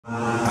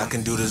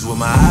can do this with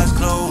my eyes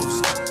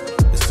closed.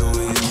 It's too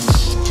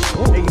easy.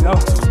 Oh, there you go.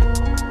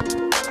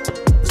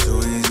 It's too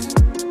easy.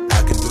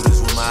 I can do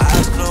this with my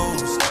eyes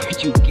closed.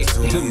 Where'd you get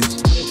them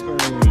slippers?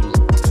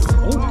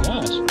 Oh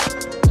gosh.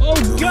 Oh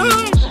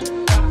gosh.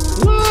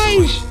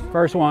 Nice.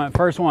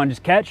 First one,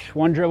 just catch,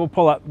 one dribble,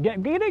 pull up. Get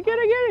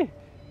it.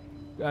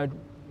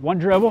 One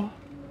dribble.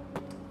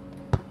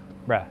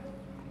 Bruh.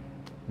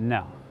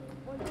 No.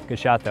 Good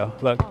shot though.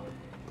 Look.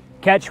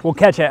 Catch, we'll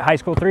catch at high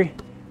school 3.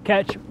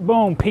 Catch,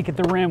 boom, peek at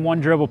the rim, one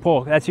dribble,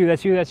 pull. That's you,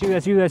 that's you, that's you,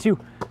 that's you, that's you.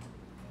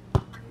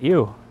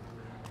 You.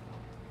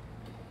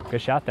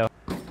 Good shot though.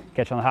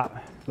 Catch on the hop.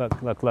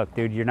 Look, look, look,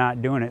 dude, you're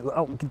not doing it.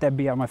 Oh, get that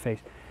B out of my face.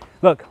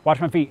 Look,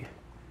 watch my feet.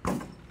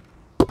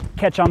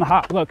 Catch on the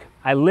hop. Look,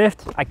 I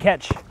lift, I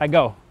catch, I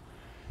go.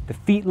 The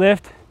feet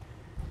lift.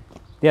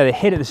 Yeah, they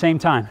hit at the same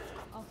time.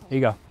 Okay. There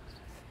you go.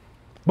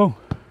 Boom.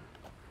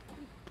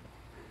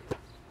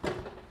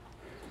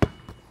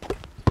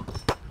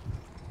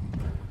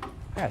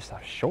 I gotta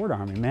stop short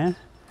arming, man.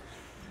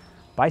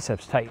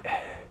 Biceps tight.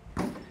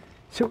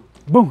 So,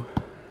 boom.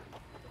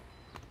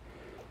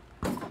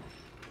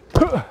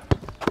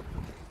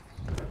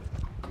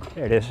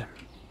 There it is.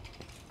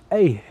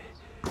 Hey.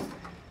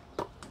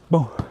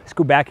 Boom. Let's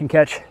go back and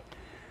catch.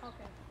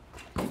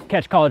 Okay.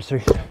 Catch college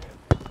 3.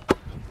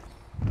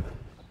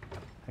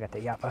 I got the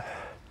yappa.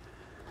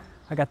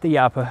 I got the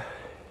yappa.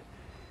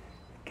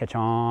 Catch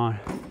on.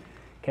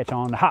 Catch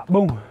on the hop.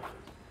 Boom.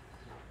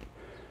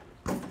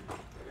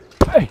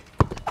 Hey.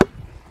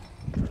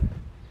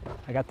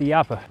 I got the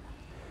yappa.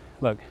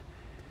 Look.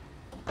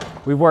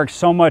 We've worked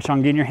so much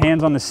on getting your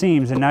hands on the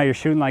seams, and now you're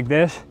shooting like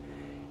this,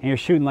 and you're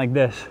shooting like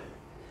this.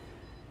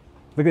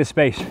 Look at this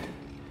space.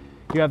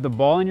 You have the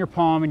ball in your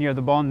palm, and you have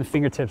the ball in the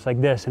fingertips like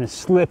this, and it's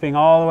slipping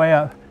all the way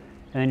up,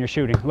 and then you're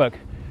shooting. Look.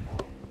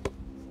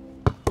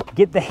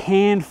 Get the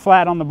hand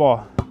flat on the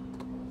ball.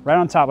 Right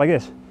on top, like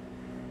this.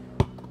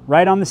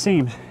 Right on the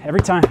seams,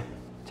 every time.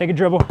 Take a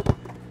dribble,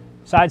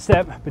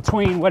 sidestep,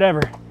 between,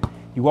 whatever.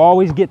 You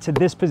always get to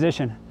this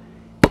position.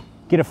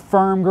 Get a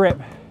firm grip.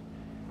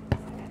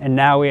 And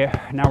now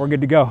we're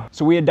good to go.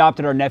 So we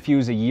adopted our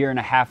nephews a year and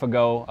a half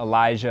ago,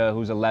 Elijah,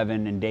 who's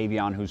 11, and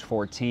Davion, who's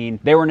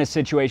 14. They were in a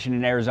situation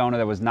in Arizona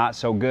that was not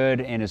so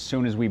good, and as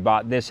soon as we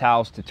bought this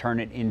house to turn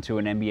it into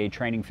an NBA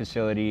training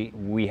facility,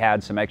 we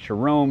had some extra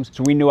rooms.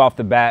 So we knew off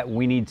the bat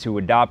we need to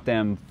adopt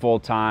them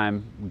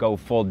full-time, go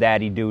full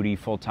daddy duty,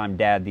 full-time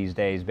dad these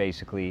days,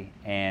 basically,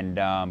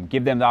 and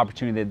give them the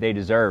opportunity that they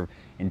deserve,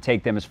 and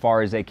take them as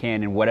far as they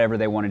can in whatever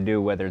they want to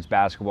do, whether it's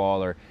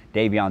basketball or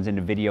Davion's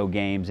into video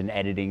games and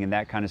editing and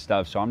that kind of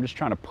stuff. So I'm just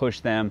trying to push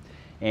them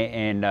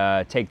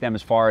and take them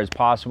as far as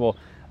possible.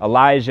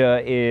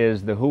 Elijah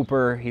is the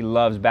hooper. He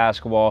loves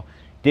basketball.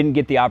 Didn't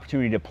get the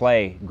opportunity to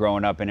play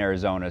growing up in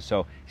Arizona.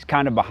 So he's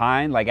kind of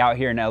behind. Like out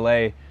here in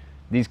LA,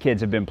 these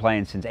kids have been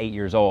playing since 8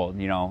 years old,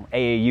 you know,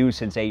 AAU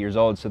since 8 years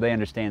old, so they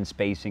understand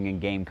spacing and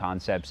game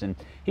concepts, and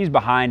he's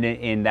behind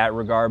in that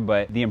regard,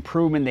 but the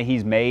improvement that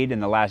he's made in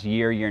the last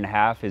year and a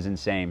half is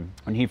insane.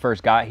 When he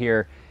first got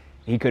here,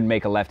 he couldn't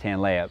make a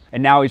left-hand layup,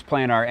 and now he's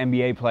playing our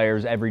NBA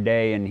players every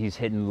day, and he's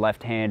hitting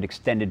left-hand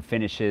extended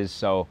finishes,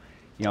 so,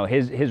 you know,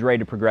 his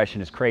rate of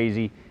progression is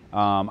crazy.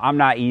 I'm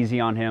not easy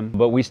on him,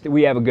 but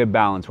we have a good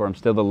balance where I'm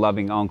still the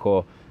loving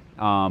uncle.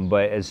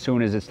 But as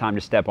soon as it's time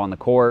to step on the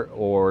court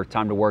or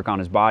time to work on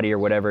his body or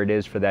whatever it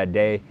is for that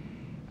day,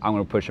 I'm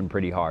going to push him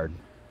pretty hard.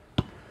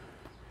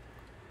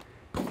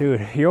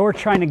 Dude, you're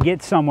trying to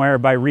get somewhere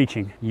by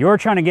reaching. You're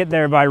trying to get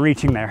there by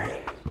reaching there.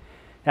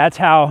 That's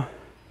how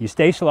you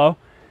stay slow.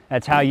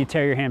 That's how you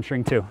tear your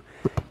hamstring too.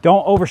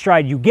 Don't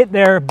overstride. You get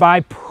there by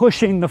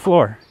pushing the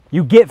floor.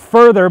 You get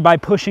further by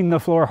pushing the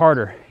floor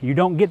harder. You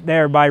don't get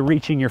there by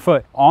reaching your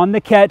foot. On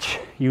the catch,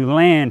 you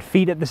land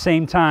feet at the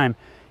same time.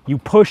 You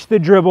push the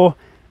dribble,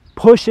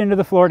 push into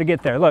the floor to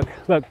get there. Look,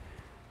 look.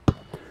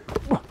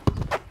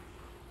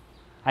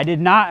 I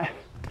did not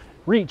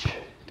reach.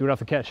 Do it off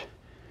the catch.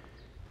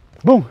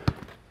 Boom.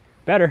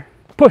 Better.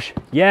 Push.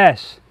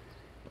 Yes.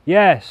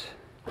 Yes.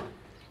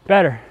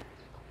 Better.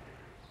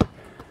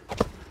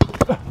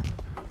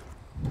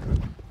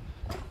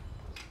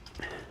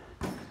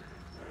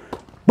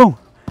 Boom.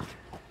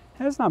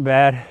 That's not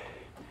bad.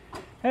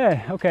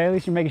 Hey, okay, at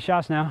least you're making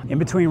shots now. In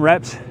between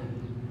reps,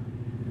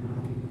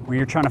 when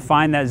you're trying to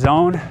find that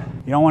zone,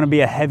 you don't want to be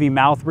a heavy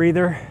mouth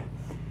breather.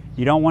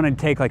 You don't want to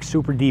take like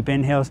super deep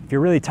inhales. If you're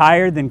really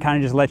tired, then kind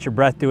of just let your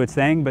breath do its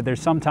thing. But there's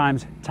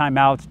sometimes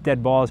timeouts,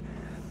 dead balls.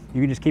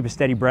 You can just keep a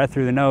steady breath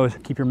through the nose,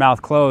 keep your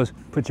mouth closed,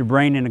 put your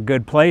brain in a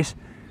good place,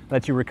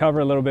 let you recover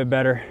a little bit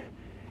better.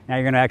 Now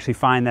you're going to actually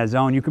find that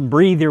zone. You can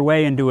breathe your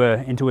way into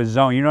a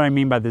zone. You know what I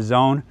mean by the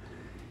zone?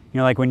 You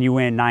know, like when you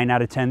went 9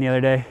 out of 10 the other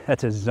day,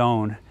 that's a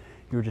zone.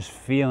 You were just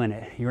feeling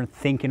it. You weren't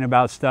thinking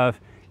about stuff.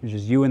 It was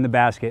just you in the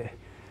basket.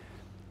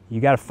 You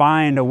got to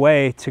find a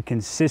way to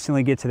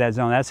consistently get to that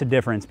zone. That's the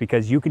difference,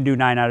 because you can do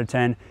 9 out of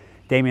 10.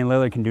 Damian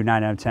Lillard can do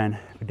 9 out of 10.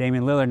 But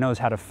Damian Lillard knows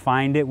how to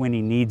find it when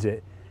he needs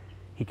it.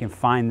 He can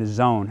find the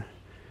zone.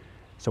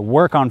 So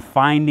work on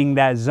finding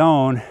that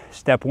zone.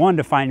 Step one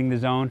to finding the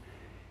zone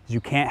is you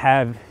can't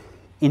have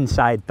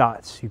inside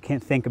thoughts. You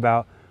can't think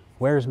about,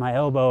 where's my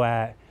elbow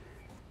at?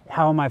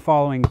 How am I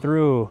following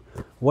through?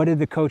 What did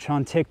the coach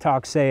on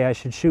TikTok say I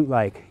should shoot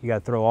like? You got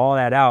to throw all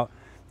that out.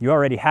 You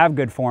already have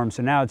good form,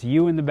 so now it's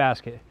you in the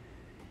basket.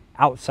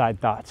 Outside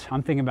thoughts.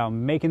 I'm thinking about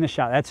making the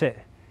shot. That's it.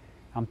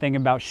 I'm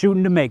thinking about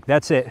shooting to make.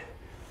 That's it.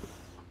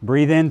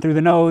 Breathe in through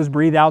the nose,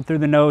 breathe out through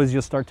the nose.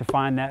 You'll start to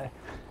find that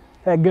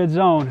good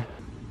zone.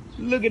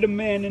 Look at the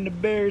man in the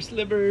bear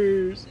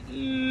slippers.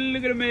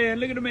 Look at the man,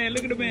 look at the man,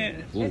 look at the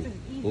man.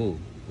 Ooh.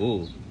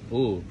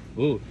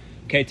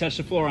 Okay, touch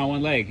the floor on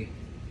one leg.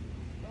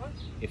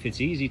 If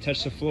it's easy,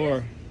 touch the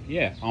floor.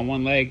 Yeah, on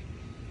one leg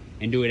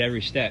and do it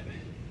every step.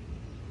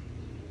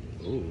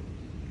 Ooh.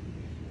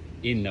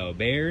 In the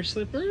bear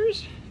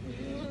slippers?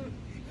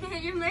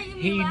 You're making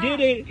me He laugh. did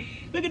it.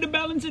 Look at the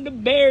balance in the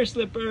bear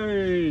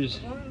slippers.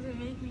 Why does it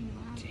make me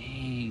laugh?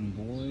 Dang,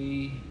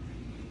 boy.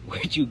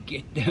 Where'd you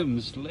get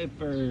them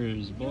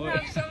slippers, boy? You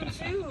have some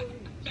too.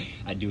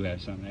 I do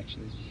have some,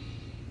 actually.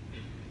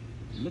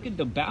 Look at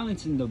the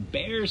balance in the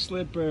bear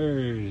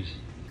slippers.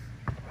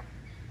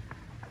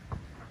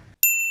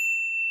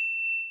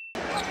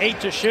 8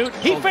 to shoot.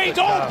 He fades.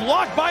 Oh,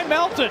 blocked by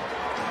Melton.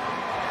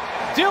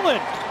 Dylan.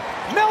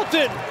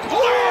 Melton.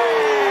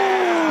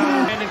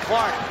 And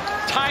Clark.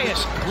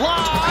 Tyus.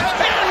 Lodge.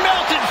 And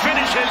Melton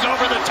finishes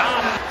over the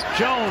top.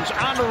 Jones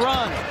on the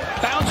run.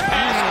 Bounce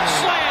pass.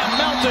 Slam.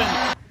 Melton.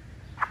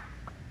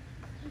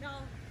 No.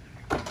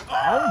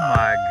 Oh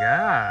my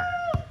God.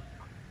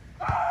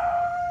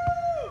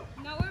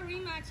 No, we're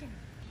rematching.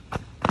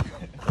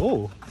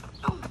 Oh,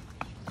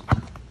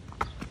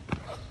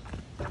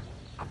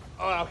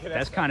 Oh, okay,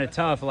 that's kind of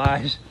tough,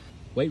 Lige.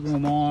 Weight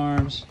room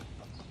arms.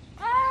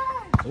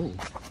 Oh,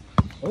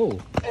 oh.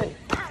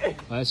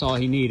 That's all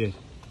he needed.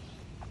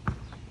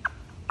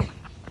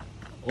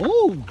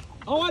 Oh,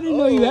 oh, I didn't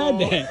know you had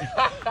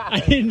that. I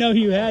didn't know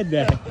you had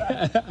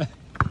that.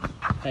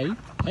 Hey,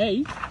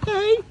 hey,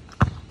 hey.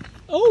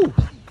 Oh,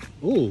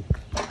 oh.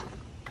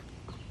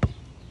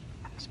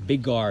 It's a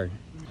big guard.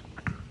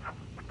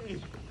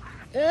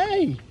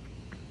 Hey,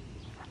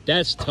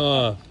 that's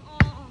tough.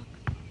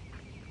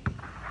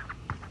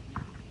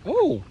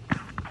 Oh,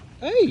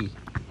 hey.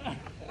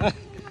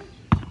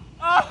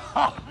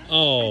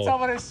 Oh.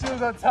 Some of his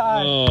shoes are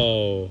tied.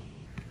 Oh.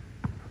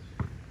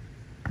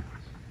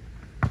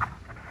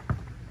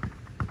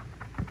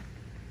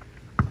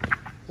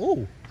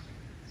 Oh.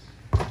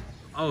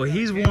 Oh,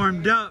 he's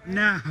warmed up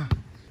now.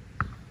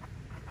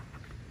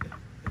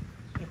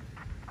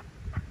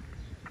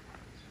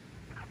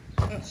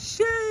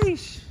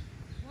 Sheesh.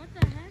 What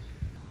the heck?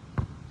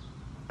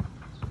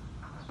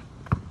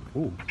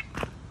 Oh.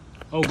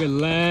 Oh, good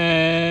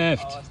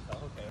left.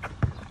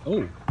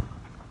 Okay.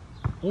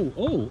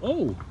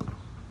 Oh.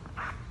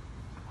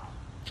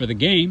 For the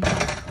game. Oh,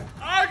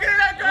 get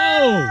that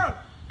Oh.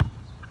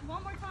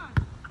 One more time.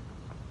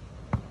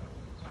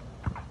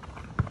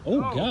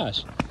 Oh,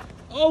 gosh.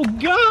 Oh,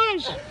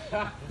 gosh.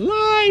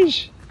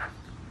 Lige.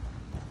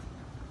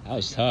 That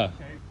was tough.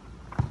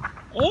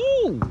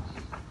 Oh.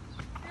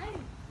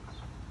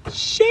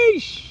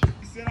 Sheesh.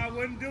 He said I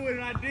wouldn't do it,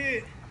 and I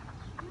did.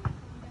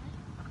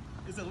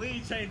 It's a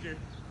lead changer.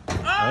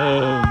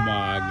 Oh,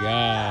 my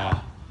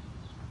God.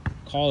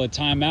 Call a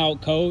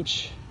timeout,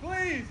 coach.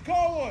 Please,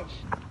 call one.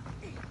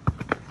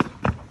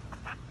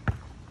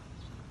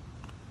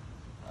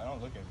 I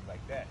don't look at me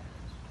like that.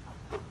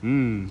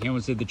 He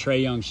almost did the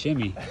Trae Young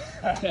shimmy.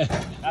 That's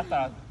what I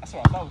thought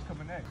was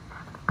coming next.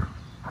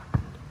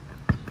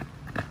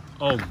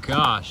 Oh,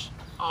 gosh.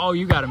 Oh,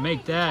 you got to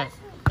make that.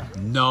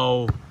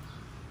 No.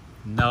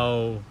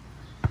 No.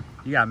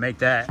 You got to make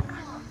that.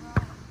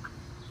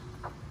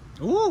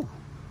 Ooh.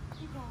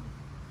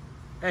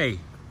 Hey,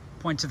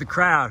 point to the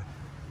crowd.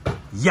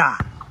 Yeah.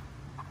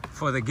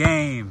 For the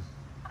game.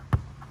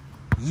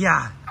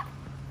 Yeah.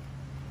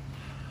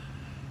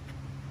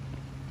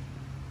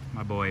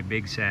 My boy,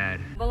 Big Sad.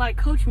 But like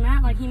Coach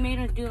Matt, like he made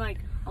us do like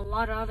a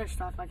lot of other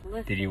stuff, like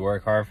lift. Did you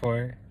work hard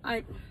for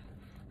it?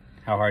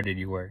 How hard did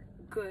you work?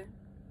 Good.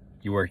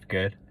 You worked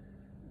good?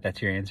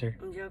 That's your answer?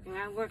 I'm joking.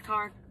 I worked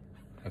hard.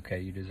 Okay,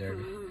 you deserve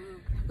it.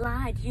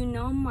 Lied, you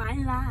know my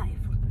life.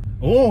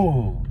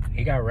 Oh,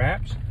 he got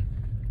raps?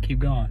 Keep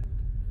going.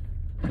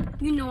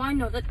 You know I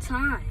know the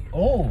time.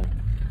 Oh.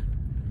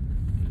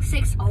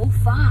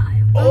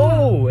 6:05.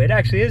 Oh, it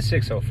actually is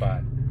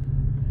 6:05.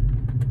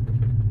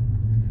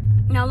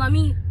 Now let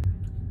me.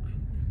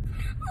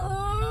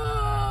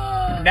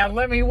 Now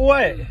let me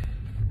what?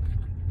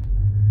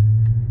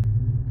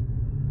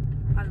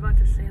 I was about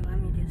to say let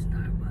me get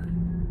started,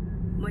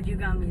 but you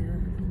got me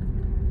there.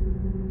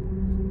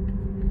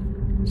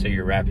 So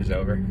your rap is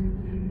over?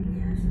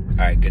 Yes. All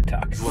right, good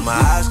talk. With my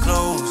eyes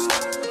closed,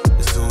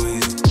 it's too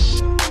easy.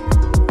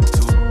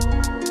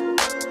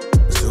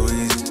 Too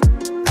easy.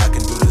 I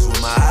can do this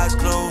with my eyes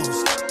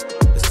closed.